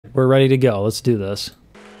we're ready to go. Let's do this.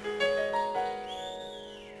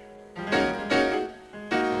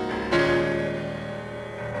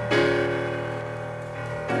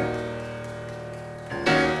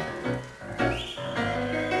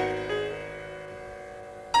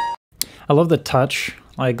 I love the touch.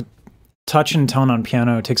 Like, touch and tone on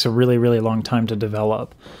piano takes a really, really long time to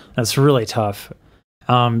develop. That's really tough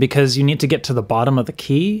because you need to get to the bottom of the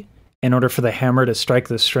key in order for the hammer to strike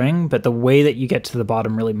the string, but the way that you get to the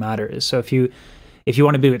bottom really matters. So if you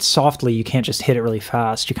want to do it softly, you can't just hit it really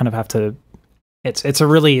fast. You kind of have to, it's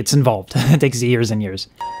involved. It takes years and years,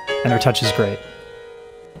 and her touch is great.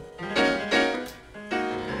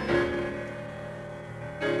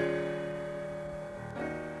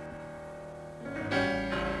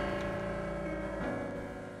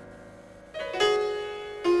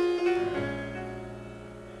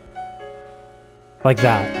 Like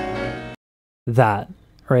that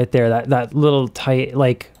right there, that little tight,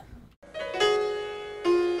 like,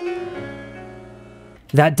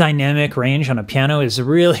 that dynamic range on a piano is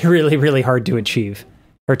really, really, really hard to achieve.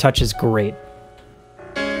 Her touch is great.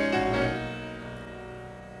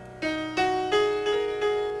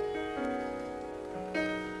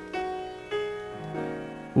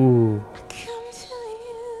 Ooh.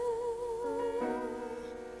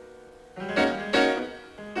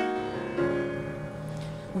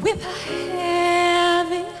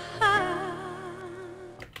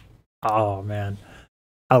 Oh man,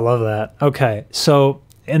 I love that. Okay, so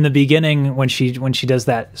in the beginning when she does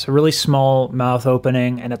that, it's a really small mouth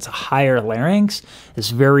opening and it's a higher larynx. It's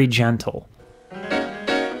very gentle.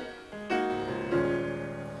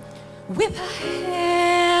 With a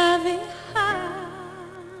heavy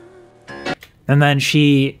heart. And then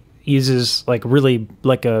she uses like really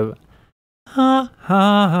like a ha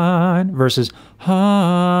ha versus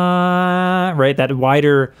ha, right? That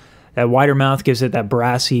wider mouth gives it that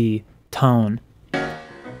brassy tone.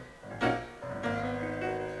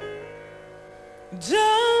 Don't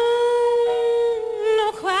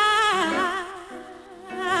know quite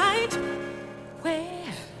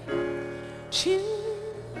where to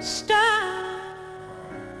start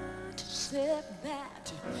to say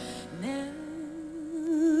that no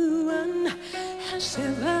one has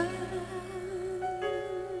ever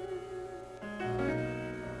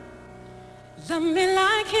loved me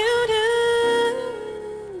like you do.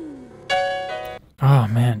 Oh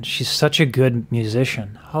man, she's such a good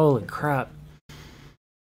musician. Holy crap.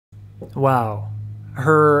 Wow.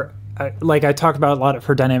 Her, like I talked about a lot of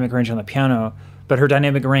her dynamic range on the piano, but her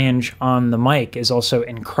dynamic range on the mic is also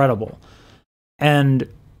incredible. And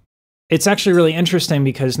it's actually really interesting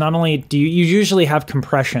because not only do you usually have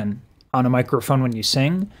compression on a microphone when you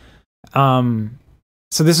sing, so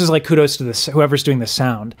this is like kudos to this, whoever's doing the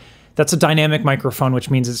sound. That's a dynamic microphone,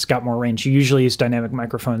 which means it's got more range. You usually use dynamic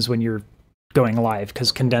microphones when you're going live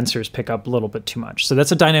because condensers pick up a little bit too much. So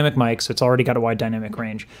that's a dynamic mic, so it's already got a wide dynamic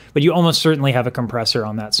range. But you almost certainly have a compressor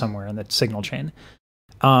on that somewhere in the signal chain.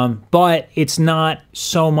 But it's not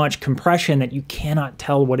so much compression that you cannot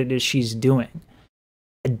tell what it is she's doing.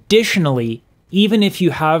 Additionally, even if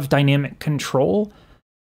you have dynamic control,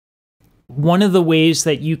 one of the ways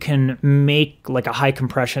that you can make like a high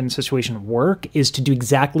compression situation work is to do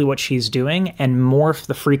exactly what she's doing and morph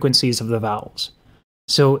the frequencies of the vowels.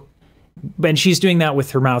 So, and she's doing that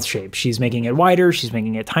with her mouth shape. She's making it wider, she's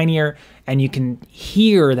making it tinier, and you can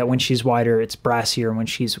hear that when she's wider, it's brassier, and when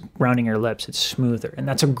she's rounding her lips, it's smoother. And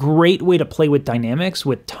that's a great way to play with dynamics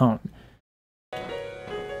with tone.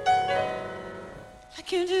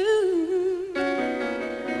 Like you do.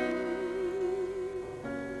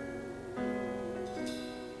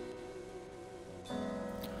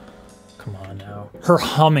 Come on now. Her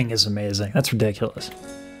humming is amazing. That's ridiculous.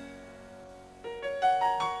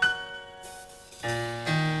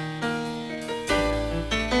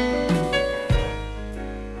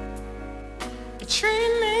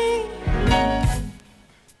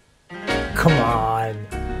 Come on.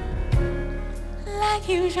 Like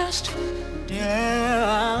you just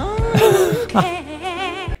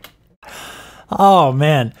Oh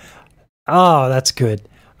man. Oh, that's good.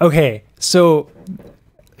 Okay, so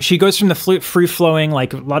she goes from the flute free flowing,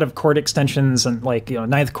 like a lot of chord extensions and like, you know,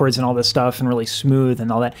 ninth chords and all this stuff and really smooth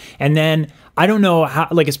and all that. And then I don't know how,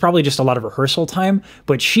 like it's probably just a lot of rehearsal time,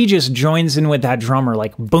 but she just joins in with that drummer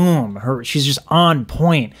like boom. She's just on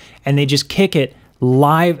point and they just kick it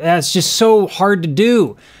live. That's just so hard to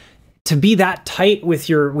do. To be that tight with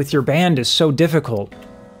your band is so difficult.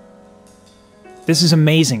 This is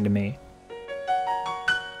amazing to me.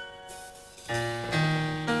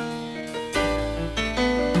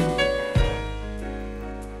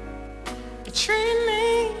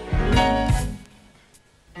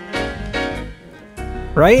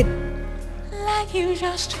 right? Like you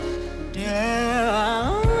just don't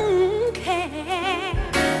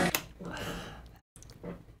care.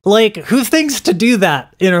 Like, who thinks to do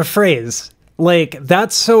that in a phrase? Like,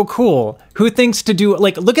 that's so cool. Who thinks to do,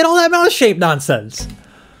 like, look at all that mouth shape nonsense.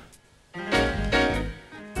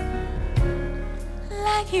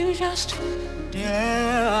 Like you just don't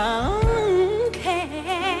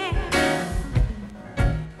care.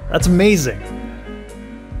 That's amazing.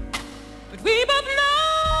 But we both know,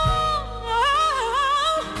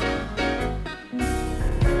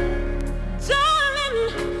 darling,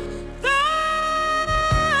 that's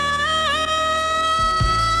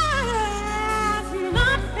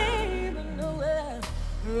nothing but nowhere.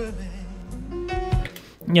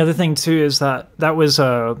 The other thing too is that was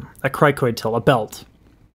a cricoid tilt, a belt.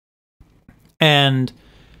 And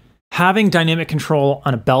having dynamic control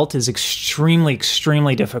on a belt is extremely,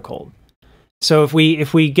 extremely difficult. So if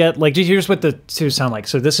we get, like, here's what the two sound like.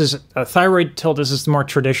 So this is a thyroid tilt. This is more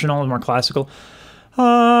traditional and more classical. A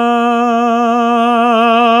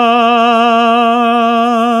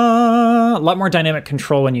lot more dynamic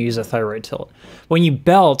control when you use a thyroid tilt. When you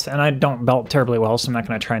belt, and I don't belt terribly well, so I'm not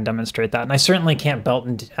going to try and demonstrate that. And I certainly can't belt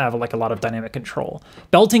and have like a lot of dynamic control.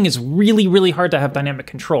 Belting is really, really hard to have dynamic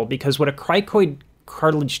control because what a cricoid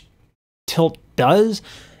cartilage tilt does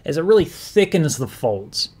is it really thickens the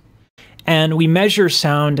folds. And we measure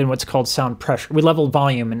sound in what's called sound pressure. We level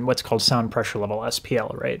volume in what's called sound pressure level,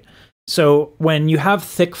 SPL, right? So when you have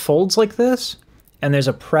thick folds like this, and there's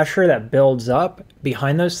a pressure that builds up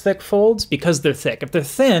behind those thick folds because they're thick. If they're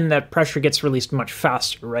thin, that pressure gets released much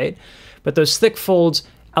faster, right? But those thick folds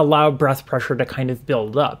allow breath pressure to kind of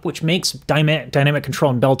build up, which makes dynamic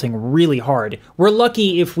control and belting really hard. We're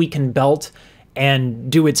lucky if we can belt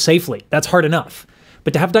and do it safely. That's hard enough.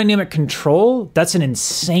 But to have dynamic control, that's an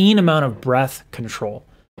insane amount of breath control.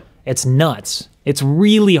 It's nuts. It's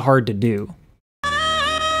really hard to do.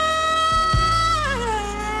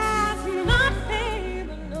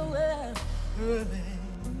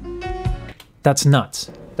 That's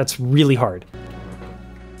nuts. That's really hard.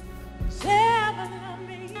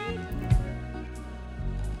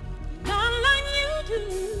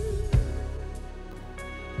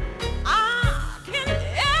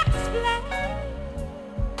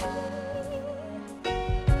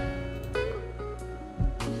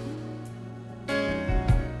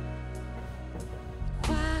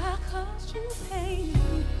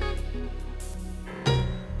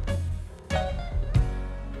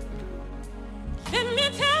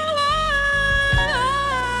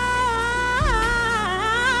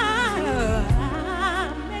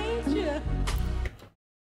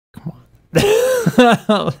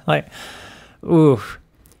 Like, ooh.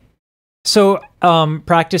 So,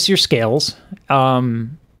 practice your scales.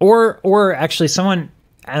 Or actually someone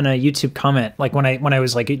on a YouTube comment, like when I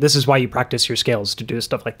was like, this is why you practice your scales, to do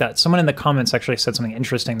stuff like that. Someone in the comments actually said something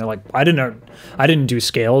interesting. They're like, I didn't do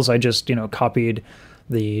scales. I just, copied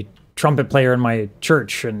the trumpet player in my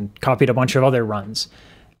church and copied a bunch of other runs.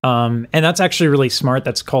 And that's actually really smart.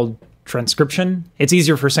 That's called transcription. It's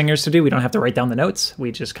easier for singers to do. We don't have to write down the notes.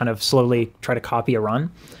 We just kind of slowly try to copy a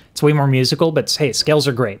run. It's way more musical, but hey, scales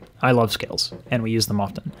are great. I love scales, and we use them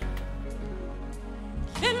often.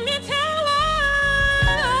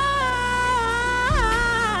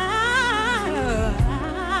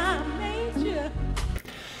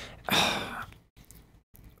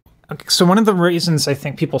 Okay, so one of the reasons I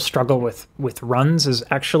think people struggle with runs is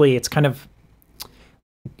actually it's kind of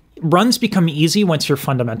runs become easy once your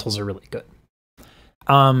fundamentals are really good.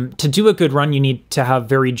 To do a good run, you need to have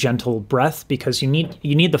very gentle breath because you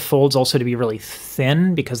need the folds also to be really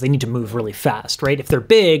thin because they need to move really fast, right? If they're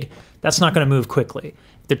big, that's not going to move quickly.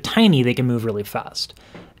 If they're tiny, they can move really fast,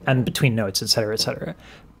 and between notes, et cetera, et cetera.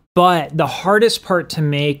 But the hardest part to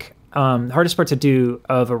make, the hardest part to do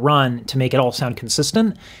of a run to make it all sound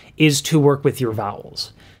consistent is to work with your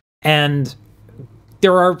vowels. And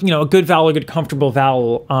there are, a good vowel, a good comfortable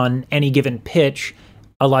vowel on any given pitch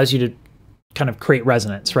allows you to kind of create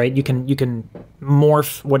resonance, right? You can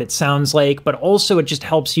morph what it sounds like, but also it just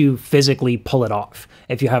helps you physically pull it off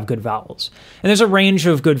if you have good vowels. And there's a range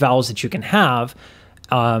of good vowels that you can have,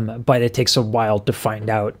 but it takes a while to find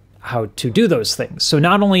out how to do those things. So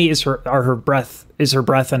not only is her breath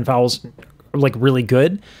and vowels like really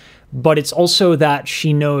good, but it's also that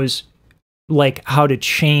she knows like how to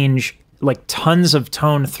change like tons of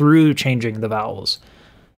tone through changing the vowels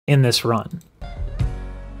in this run.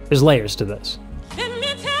 There's layers to this.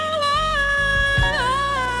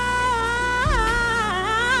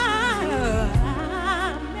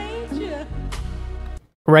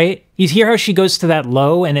 Right? You hear how she goes to that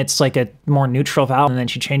low and it's like a more neutral vowel and then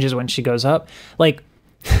she changes when she goes up. Like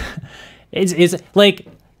It's like,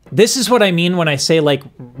 this is what I mean when I say like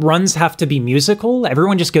runs have to be musical.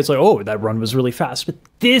 Everyone just gets like, oh, that run was really fast. But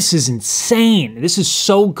this is insane. This is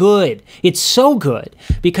so good. It's so good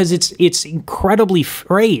because it's incredibly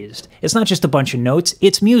phrased. It's not just a bunch of notes,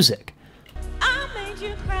 it's music. I made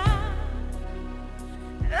you cry.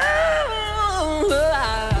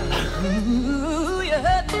 Ooh, you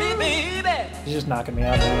hurt me, baby. He's just knocking me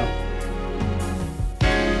out now.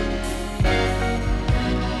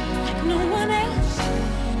 No one else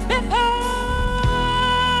before.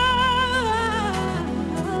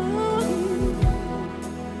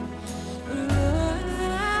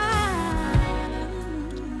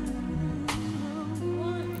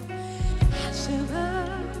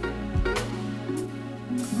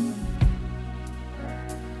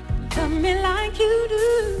 Love me like you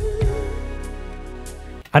do.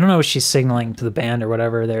 I don't know if she's signaling to the band or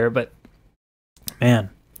whatever there, but man.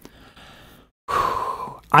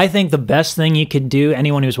 I think the best thing you could do,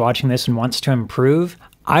 anyone who's watching this and wants to improve,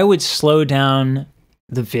 I would slow down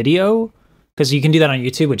the video, because you can do that on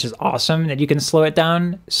YouTube, which is awesome that you can slow it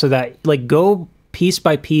down, so that like go piece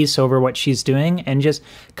by piece over what she's doing and just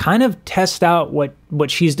kind of test out what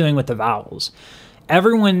she's doing with the vowels.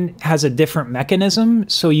 Everyone has a different mechanism,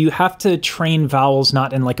 so you have to train vowels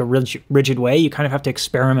not in like a rigid way. You kind of have to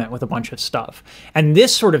experiment with a bunch of stuff. And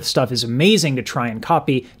this sort of stuff is amazing to try and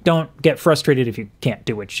copy. Don't get frustrated if you can't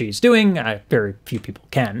do what she's doing. Very few people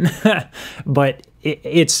can. But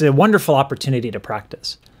it's a wonderful opportunity to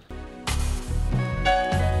practice.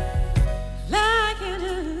 Like you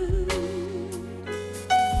do.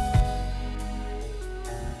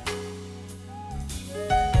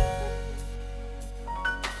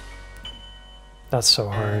 That's so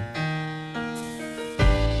hard.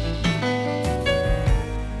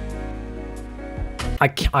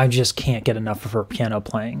 I just can't get enough of her piano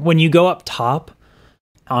playing. When you go up top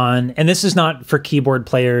on, and this is not for keyboard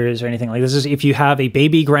players or anything like this, is if you have a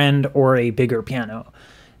baby grand or a bigger piano,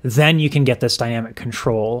 then you can get this dynamic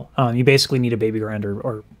control. You basically need a baby grand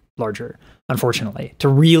or larger, unfortunately, to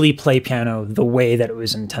really play piano the way that it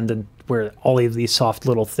was intended, where all of these soft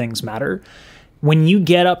little things matter. When you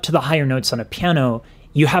get up to the higher notes on a piano,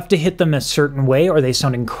 you have to hit them a certain way or they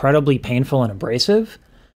sound incredibly painful and abrasive.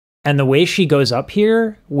 And the way she goes up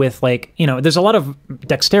here with like, you know, there's a lot of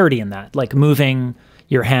dexterity in that, like moving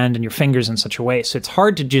your hand and your fingers in such a way. So it's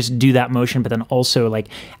hard to just do that motion, but then also like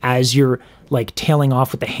as you're like tailing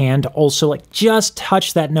off with the hand to also like just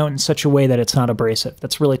touch that note in such a way that it's not abrasive.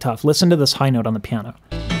 That's really tough. Listen to this high note on the piano.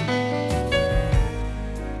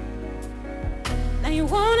 Now you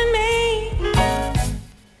wanted me.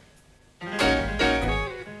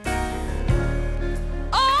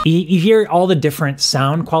 You hear all the different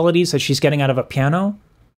sound qualities that she's getting out of a piano.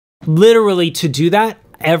 Literally, to do that,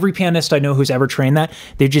 every pianist I know who's ever trained that,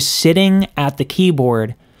 they're just sitting at the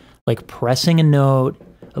keyboard, like pressing a note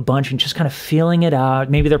a bunch and just kind of feeling it out.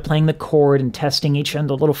 Maybe they're playing the chord and testing each end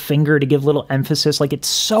a little finger to give a little emphasis. Like, it's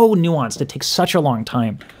so nuanced. It takes such a long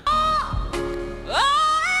time.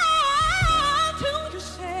 To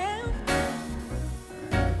yourself.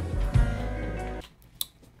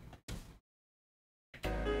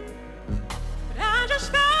 But I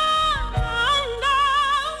just found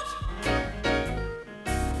out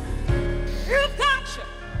you've got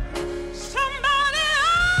somebody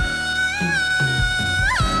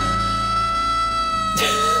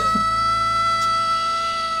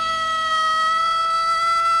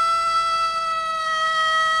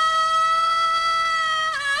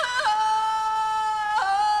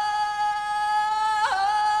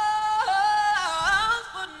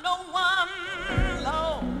but no one,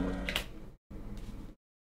 Lord.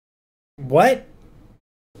 What?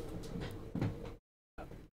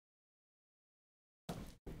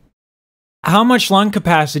 How much lung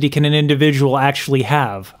capacity can an individual actually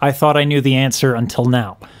have? I thought I knew the answer until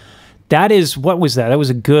now. That is, what was that? That was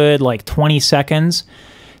a good like 20 seconds.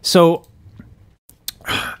 So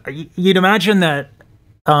you'd imagine that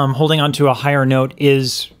holding onto a higher note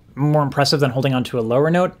is more impressive than holding onto a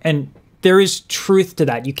lower note. And there is truth to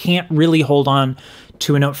that. You can't really hold on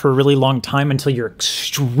to a note for a really long time until you're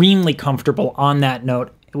extremely comfortable on that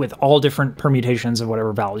note with all different permutations of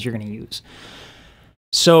whatever vowels you're going to use.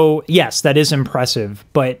 So yes, that is impressive,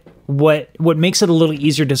 but what makes it a little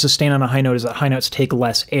easier to sustain on a high note is that high notes take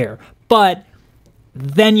less air. But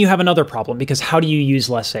then you have another problem, because how do you use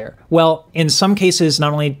less air? Well, in some cases,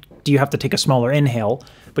 not only do you have to take a smaller inhale,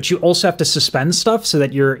 but you also have to suspend stuff so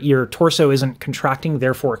that your torso isn't contracting,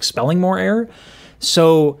 therefore expelling more air.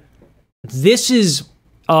 So this is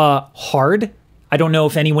hard. I don't know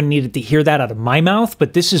if anyone needed to hear that out of my mouth,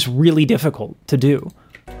 but this is really difficult to do.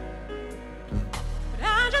 But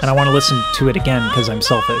I And I want to listen to it again because I'm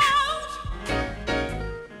selfish.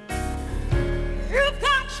 You've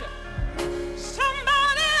got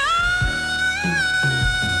somebody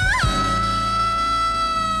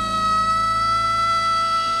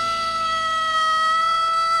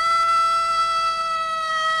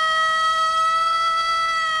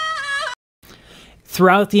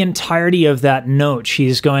Throughout the entirety of that note,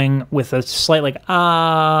 she's going with a slight like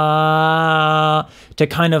ah to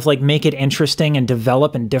kind of like make it interesting and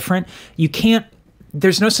develop and different. You can't,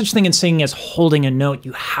 there's no such thing in singing as holding a note.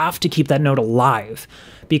 You have to keep that note alive,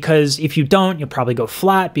 because if you don't, you'll probably go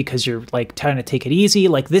flat because you're like trying to take it easy.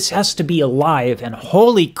 Like, this has to be alive, and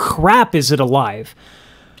holy crap, is it alive.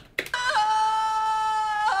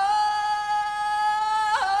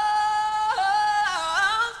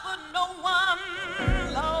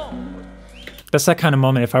 That's that kind of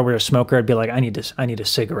moment. If I were a smoker, I'd be like, I need a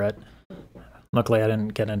cigarette. Luckily, I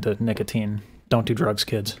didn't get into nicotine. Don't do drugs,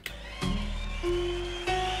 kids.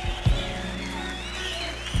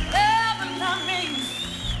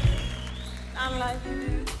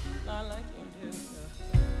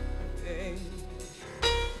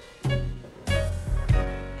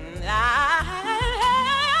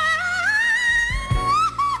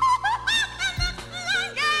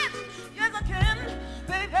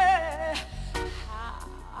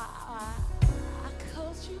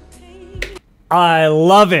 I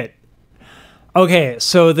love it. Okay,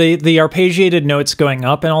 so the arpeggiated notes going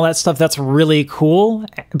up and all that stuff, that's really cool.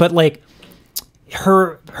 But like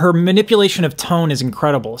her manipulation of tone is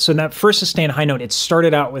incredible. So in that first sustained high note, it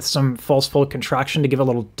started out with some false full contraction to give a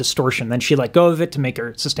little distortion. Then she let go of it to make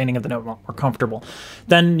her sustaining of the note more comfortable.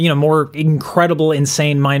 Then, you know, more incredible,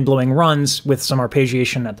 insane, mind-blowing runs with some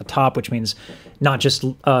arpeggiation at the top, which means not just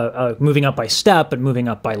moving up by step, but moving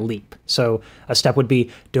up by leap. So a step would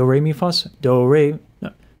be do, re, mi, fa, do, re,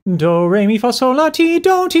 mi, fa, sol, la, ti,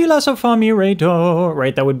 do, ti, la, so, fa, mi, re, do,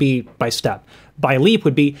 right? That would be by step. By leap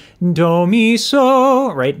would be do, mi,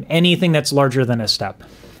 so, right? Anything that's larger than a step.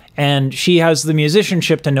 And she has the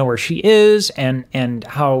musicianship to know where she is and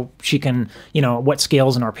how she can, you know, what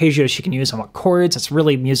scales and arpeggios she can use and what chords. It's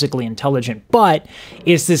really musically intelligent. But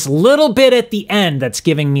it's this little bit at the end that's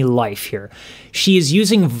giving me life here. She is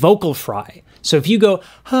using vocal fry. So if you go,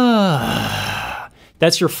 ah,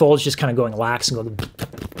 that's your folds just kind of going lax and go,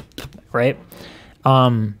 right?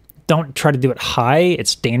 Don't try to do it high.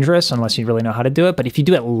 It's dangerous unless you really know how to do it. But if you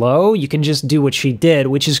do it low, you can just do what she did,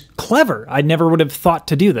 which is clever. I never would have thought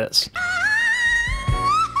to do this.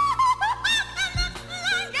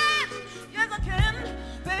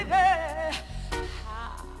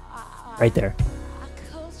 Right there.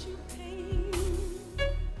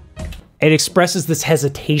 It expresses this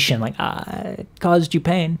hesitation, like, it caused you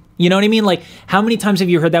pain. You know what I mean? Like, how many times have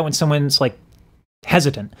you heard that when someone's like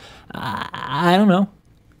hesitant? I don't know.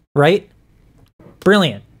 Right?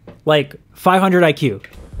 Brilliant. Like 500 IQ.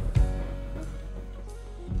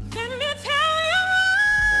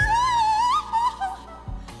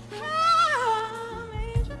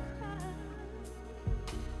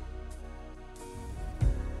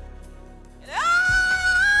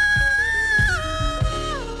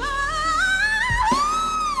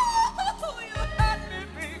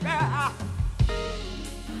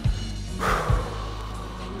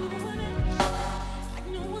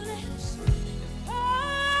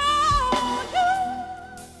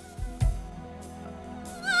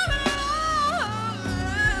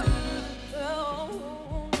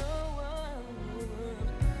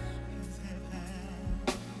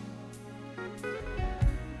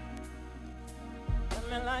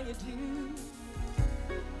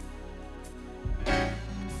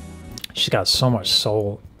 She's got so much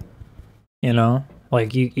soul, you know?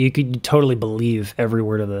 Like, you could totally believe every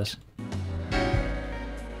word of this.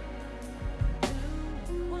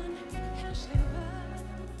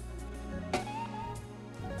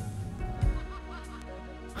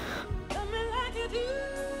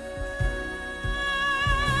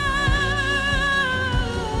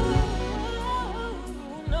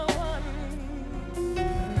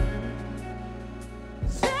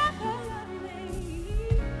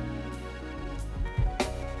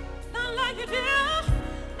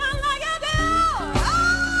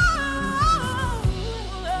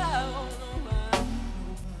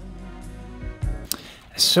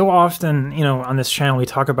 So often, you know, on this channel, we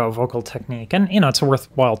talk about vocal technique, and, you know, it's a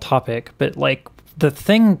worthwhile topic, but like the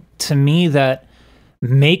thing to me that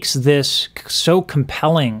makes this so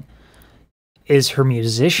compelling is her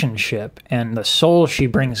musicianship and the soul she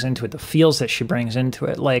brings into it, the feels that she brings into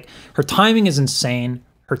it. Like, her timing is insane.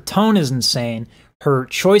 Her tone is insane. Her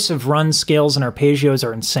choice of run scales and arpeggios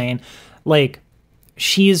are insane. Like,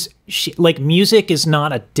 like, music is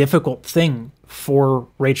not a difficult thing for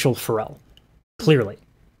Rachelle Ferrell. Clearly,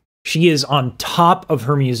 she is on top of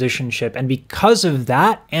her musicianship, and because of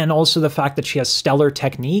that, and also the fact that she has stellar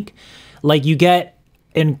technique, like, you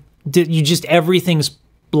just everything's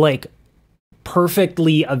like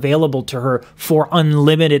perfectly available to her for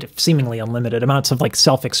seemingly unlimited amounts of like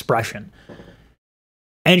self-expression.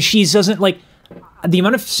 And she doesn't, like, the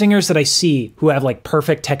amount of singers that I see who have like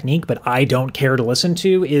perfect technique, but I don't care to listen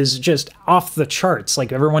to, is just off the charts.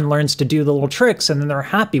 Like, everyone learns to do the little tricks and then they're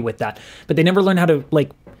happy with that, but they never learn how to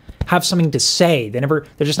like have something to say. They're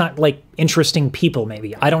just not like interesting people.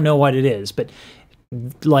 Maybe, I don't know what it is, but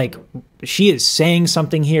like, she is saying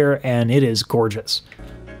something here and it is gorgeous.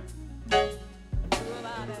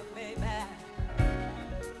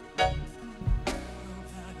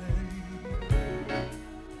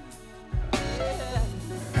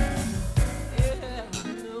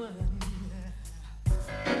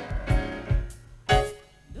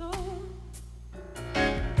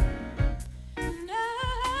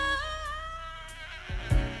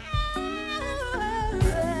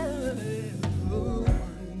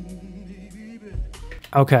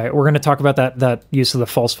 Okay, we're going to talk about that use of the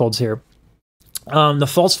false folds here. The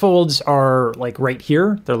false folds are like right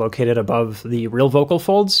here. They're located above the real vocal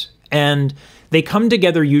folds, and they come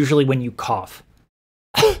together usually when you cough.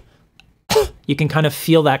 You can kind of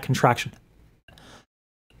feel that contraction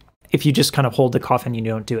if you just kind of hold the cough and you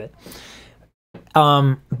don't do it.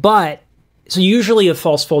 So usually a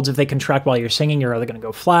false folds, if they contract while you're singing, you're either going to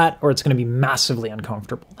go flat or it's going to be massively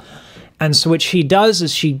uncomfortable. And so what she does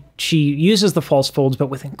is she uses the false folds, but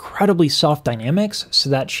with incredibly soft dynamics,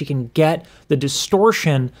 so that she can get the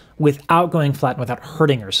distortion without going flat and without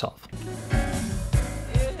hurting herself.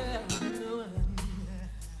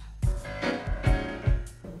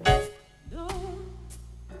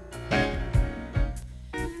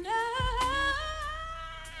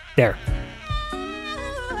 There.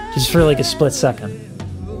 Just for like a split second.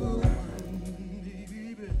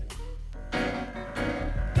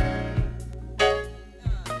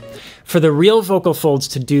 For the real vocal folds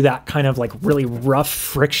to do that kind of like really rough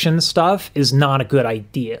friction stuff is not a good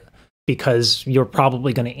idea, because you're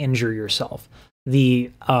probably going to injure yourself.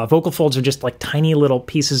 The vocal folds are just like tiny little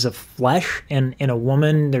pieces of flesh, and in a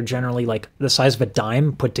woman, they're generally like the size of a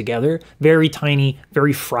dime put together. Very tiny,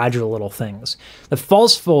 very fragile little things. The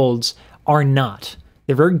false folds are not.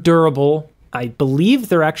 They're very durable. I believe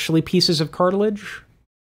they're actually pieces of cartilage.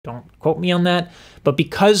 Don't quote me on that. But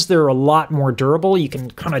because they're a lot more durable, you can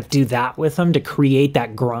kind of do that with them to create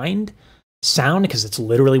that grind sound, because it's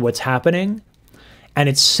literally what's happening. And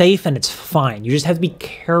it's safe and it's fine. You just have to be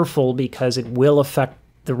careful because it will affect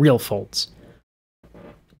the real folds.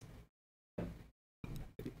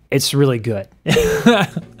 It's really good. I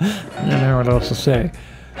don't know what else to say.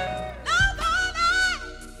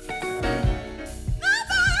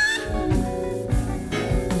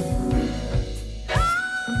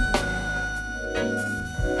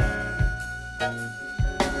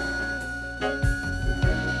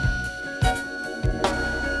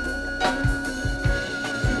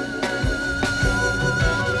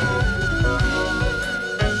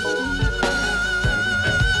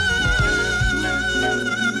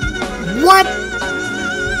 What?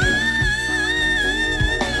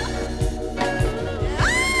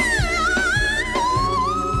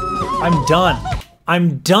 I'm done.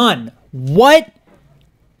 I'm done. What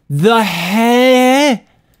the heck?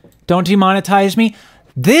 Don't demonetize me.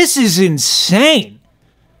 This is insane.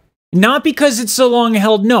 Not because it's a long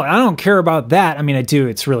held note. I don't care about that. I mean, I do.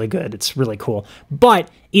 It's really good. It's really cool. But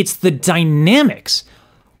it's the dynamics.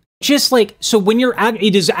 Just like, so when you're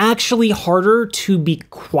it is actually harder to be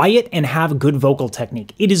quiet and have good vocal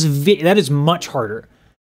technique. That is much harder,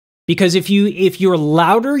 because if you're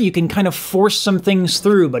louder, you can kind of force some things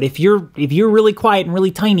through. But if you're really quiet and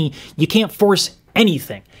really tiny, you can't force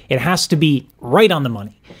anything. It has to be right on the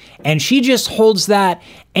money. And she just holds that,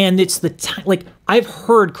 and it's like, I've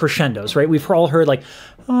heard crescendos, right? We've all heard like,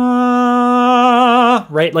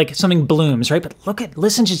 right? Like something blooms, right? But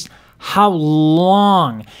listen just how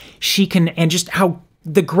long she can, and just how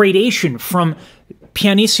the gradation from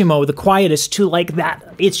pianissimo, the quietest, to like that.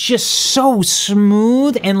 It's just so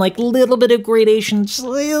smooth, and like little bit of gradation, just a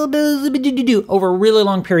little bit over a really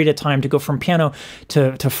long period of time to go from piano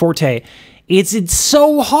to forte. It's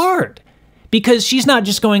so hard, because she's not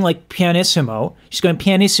just going like pianissimo. She's going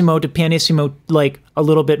pianissimo to pianissimo, like a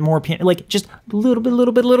little bit more, like just a little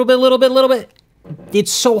bit.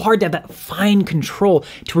 It's so hard to have that fine control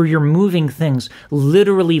to where you're moving things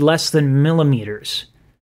literally less than millimeters.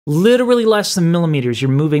 Literally less than millimeters. You're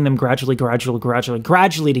moving them gradually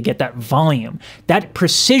to get that volume. That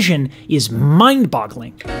precision is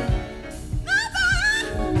mind-boggling.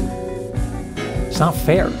 It's not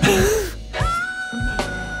fair.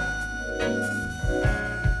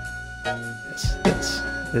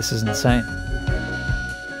 This is insane.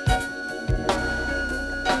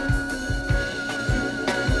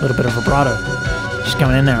 A little bit of vibrato. Just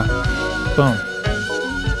coming in there. Boom.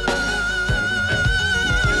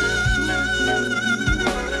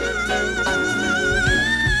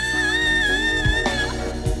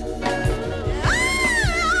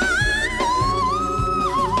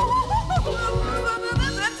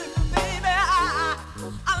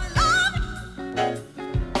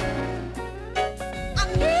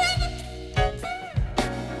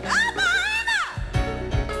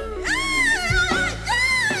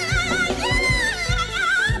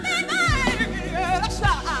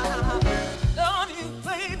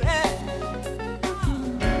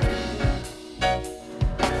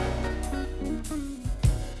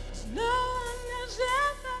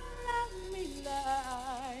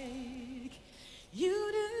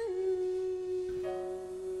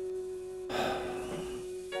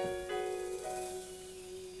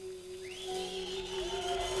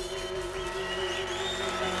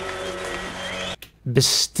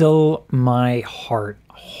 Bestill my heart.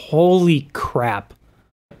 Holy crap.